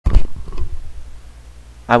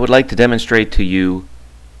I would like to demonstrate to you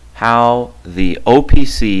how the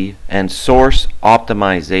OPC and source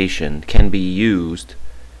optimization can be used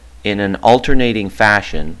in an alternating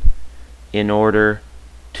fashion in order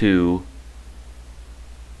to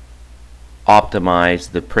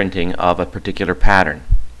optimize the printing of a particular pattern.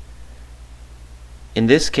 In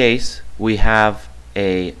this case, we have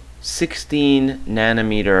a 16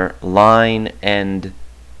 nanometer line end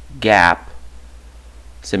gap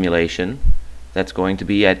simulation that's going to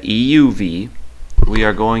be at EUV. We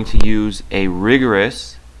are going to use a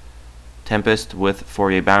rigorous Tempest with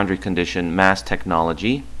Fourier boundary condition mask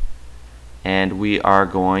technology, and we are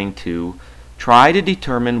going to try to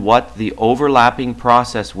determine what the overlapping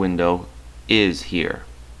process window is here.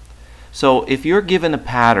 So if you're given a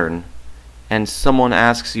pattern and someone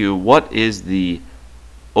asks you what is the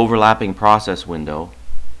overlapping process window,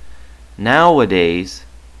 nowadays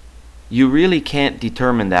you really can't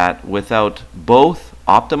determine that without both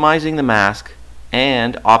optimizing the mask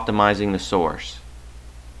and optimizing the source.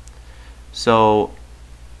 So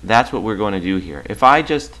that's what we're going to do here. If I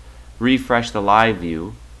just refresh the live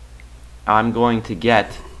view, I'm going to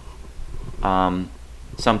get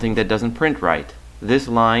something that doesn't print right. This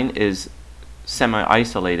line is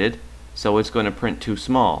semi-isolated, so it's going to print too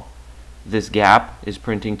small. This gap is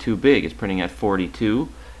printing too big. It's printing at 42,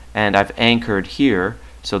 and I've anchored here,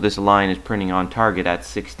 so this line is printing on target at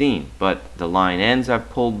 16. But the line ends I've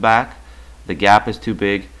pulled back, the gap is too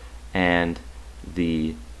big, and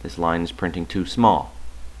this line is printing too small.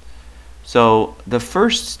 So the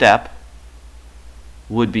first step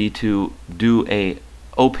would be to do a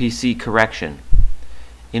OPC correction.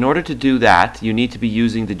 In order to do that, you need to be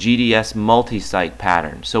using the GDS multi-site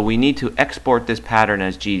pattern. So we need to export this pattern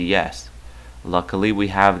as GDS. Luckily, we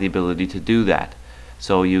have the ability to do that.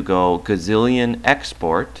 So you go gazillion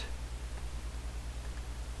export,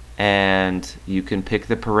 and you can pick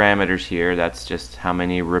the parameters here. That's just how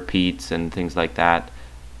many repeats and things like that.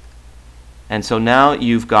 And so now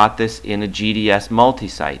you've got this in a GDS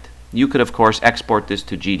multi-site. You could, of course, export this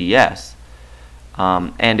to GDS.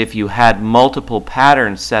 And if you had multiple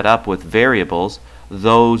patterns set up with variables,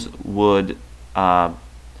 those would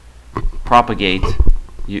propagate.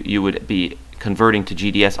 You would be converting to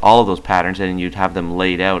GDS all of those patterns, and you'd have them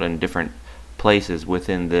laid out in different places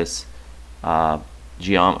within this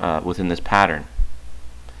within this pattern.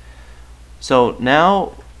 So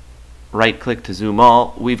now, right-click to zoom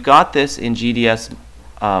all. We've got this in GDS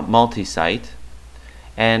multi-site.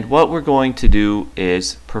 And what we're going to do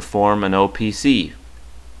is perform an OPC.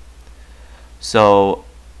 So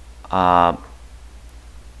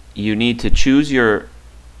you need to choose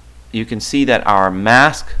you can see that our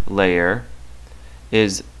mask layer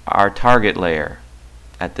is our target layer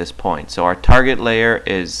at this point. So our target layer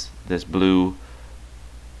is this blue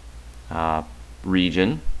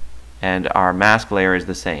region, and our mask layer is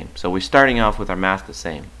the same. So we're starting off with our mask the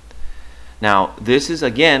same. Now this is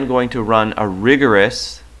again going to run a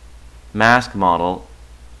rigorous mask model,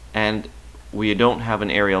 and we don't have an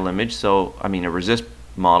aerial image, so a resist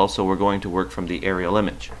model, so we're going to work from the aerial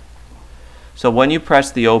image. So when you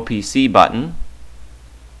press the OPC button,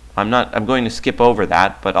 I'm going to skip over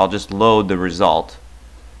that, but I'll just load the result.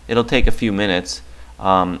 It'll take a few minutes.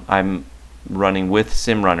 I'm running with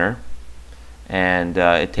SimRunner, and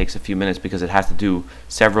it takes a few minutes because it has to do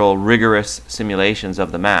several rigorous simulations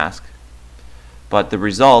of the mask. But the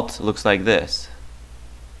result looks like this.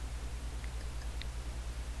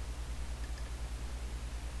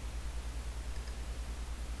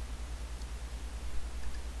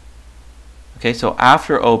 Okay, so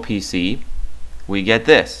after OPC, we get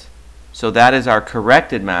this. So that is our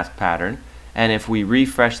corrected mask pattern, and if we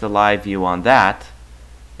refresh the live view on that,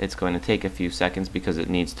 it's going to take a few seconds because it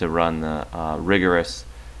needs to run the rigorous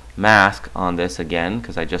mask on this again,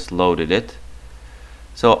 because I just loaded it.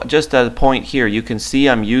 So just at a point here, you can see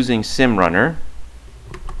I'm using SimRunner,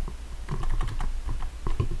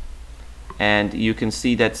 and you can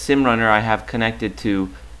see that SimRunner I have connected to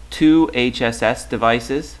 2 HSS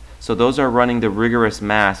devices. So those are running the rigorous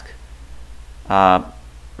mask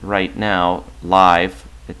right now live.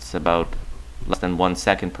 It's about less than 1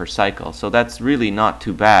 second per cycle. So that's really not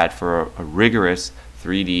too bad for a rigorous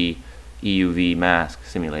 3D EUV mask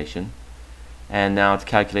simulation. And now it's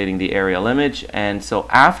calculating the aerial image, and so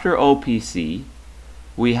after OPC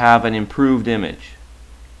we have an improved image.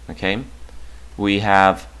 Okay, we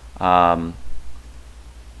have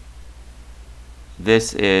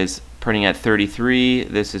this is printing at 33,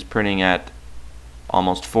 this is printing at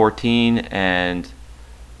almost 14, and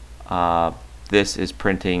this is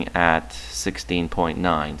printing at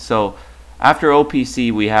 16.9. So after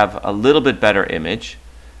OPC we have a little bit better image.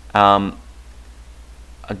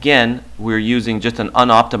 again, we're using just an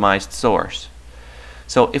unoptimized source.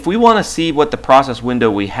 So if we want to see what the process window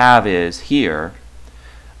we have is here,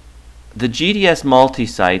 the GDS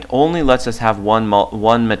multi-site only lets us have one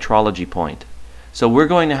metrology point. So we're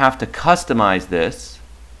going to have to customize this,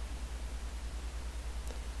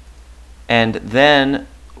 and then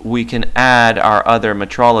we can add our other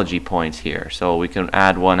metrology points here. So we can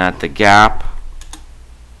add one at the gap.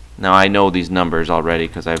 Now I know these numbers already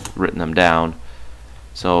because I've written them down.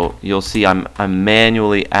 So you'll see I'm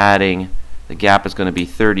manually adding. The gap is going to be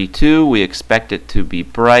 32. We expect it to be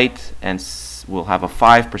bright, and we'll have a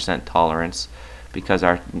 5% tolerance because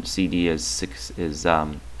our CD is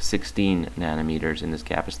 16 nanometers and this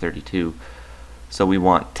gap is 32. So we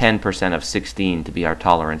want 10% of 16 to be our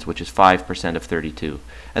tolerance, which is 5% of 32.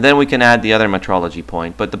 And then we can add the other metrology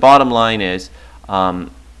point. But the bottom line is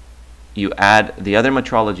you add the other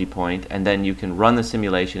metrology point, and then you can run the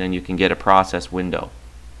simulation and you can get a process window.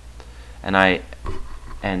 And I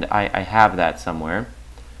have that somewhere.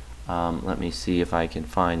 Let me see if I can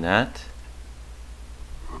find that.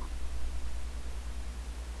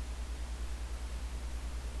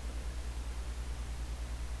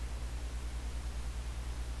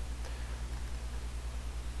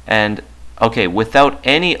 And okay, without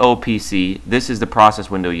any OPC, this is the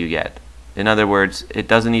process window you get. In other words, it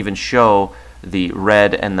doesn't even show the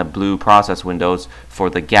red and the blue process windows for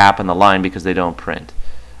the gap and the line because they don't print.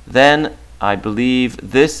 Then I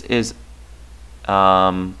believe this is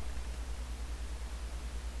OPC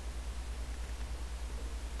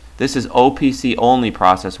only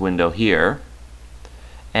process window here,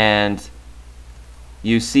 and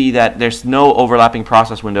you see that there's no overlapping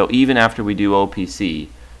process window even after we do OPC.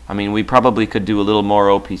 I mean, we probably could do a little more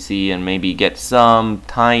OPC and maybe get some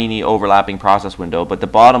tiny overlapping process window, but the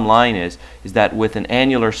bottom line is that with an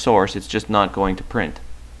annular source, it's just not going to print.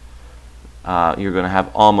 You're going to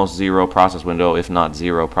have almost zero process window, if not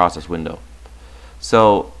zero process window.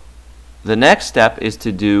 So the next step is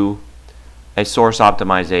to do a source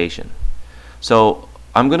optimization. So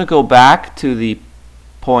I'm going to go back to the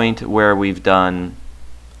point where we've done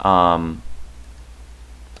the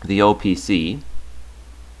OPC.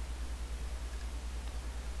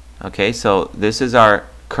 Okay, so this is our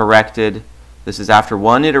corrected, this is after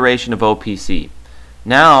one iteration of OPC.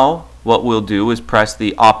 Now what we'll do is press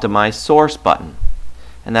the optimize source button,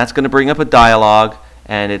 and that's going to bring up a dialog,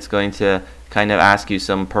 and it's going to kind of ask you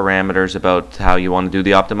some parameters about how you want to do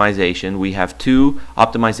the optimization. We have two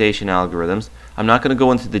optimization algorithms. I'm not going to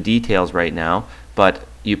go into the details right now, but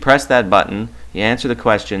you press that button, you answer the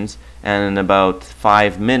questions, and in about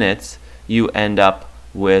 5 minutes you end up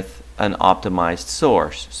with an optimized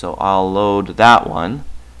source. So I'll load that one.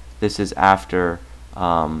 This is after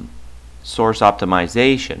source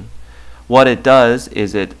optimization. What it does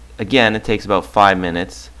is it takes about 5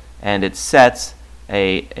 minutes, and it sets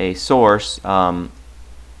a source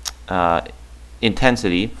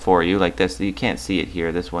intensity for you like this. You can't see it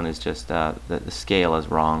here. This one is just the scale is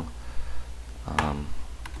wrong.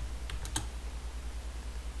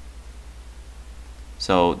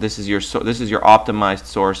 So this is your optimized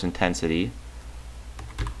source intensity.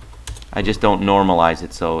 I just don't normalize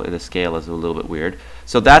it, so the scale is a little bit weird.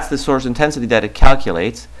 So that's the source intensity that it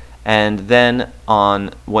calculates, and then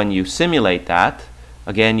when you simulate that,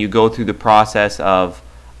 again you go through the process of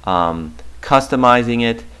customizing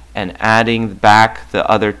it and adding back the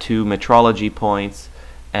other two metrology points,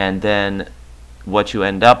 and then what you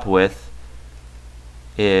end up with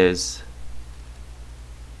is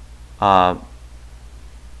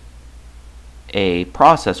a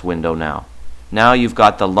process window now. Now you've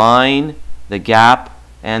got the line, the gap,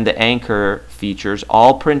 and the anchor features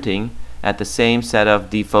all printing at the same set of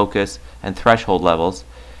defocus and threshold levels.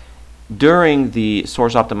 During the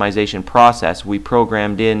source optimization process, we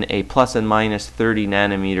programmed in a plus and minus 30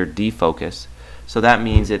 nanometer defocus. So that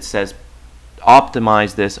means it says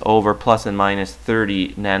optimize this over plus and minus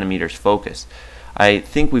 30 nanometers focus. I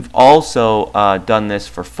think we've also done this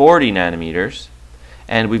for 40 nanometers.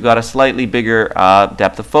 And we've got a slightly bigger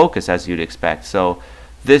depth of focus, as you'd expect. So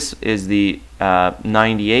this is the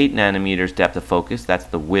 98 nanometers depth of focus. That's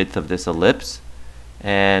the width of this ellipse.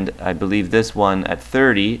 And I believe this one at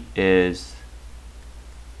 30 is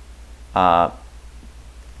so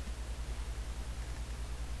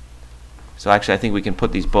actually I think we can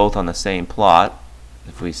put these both on the same plot.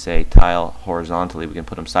 If we say tile horizontally, we can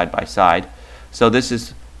put them side by side. So this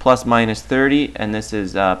is plus minus 30, and this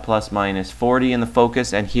is plus minus 40 in the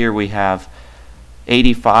focus, and here we have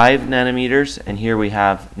 85 nanometers, and here we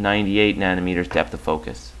have 98 nanometers depth of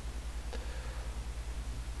focus.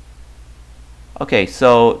 Okay,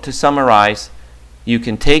 so to summarize, you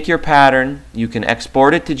can take your pattern, you can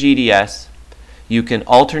export it to GDS, you can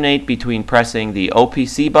alternate between pressing the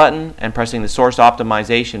OPC button and pressing the source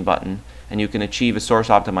optimization button, and you can achieve a source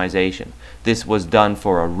optimization. This was done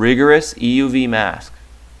for a rigorous EUV mask.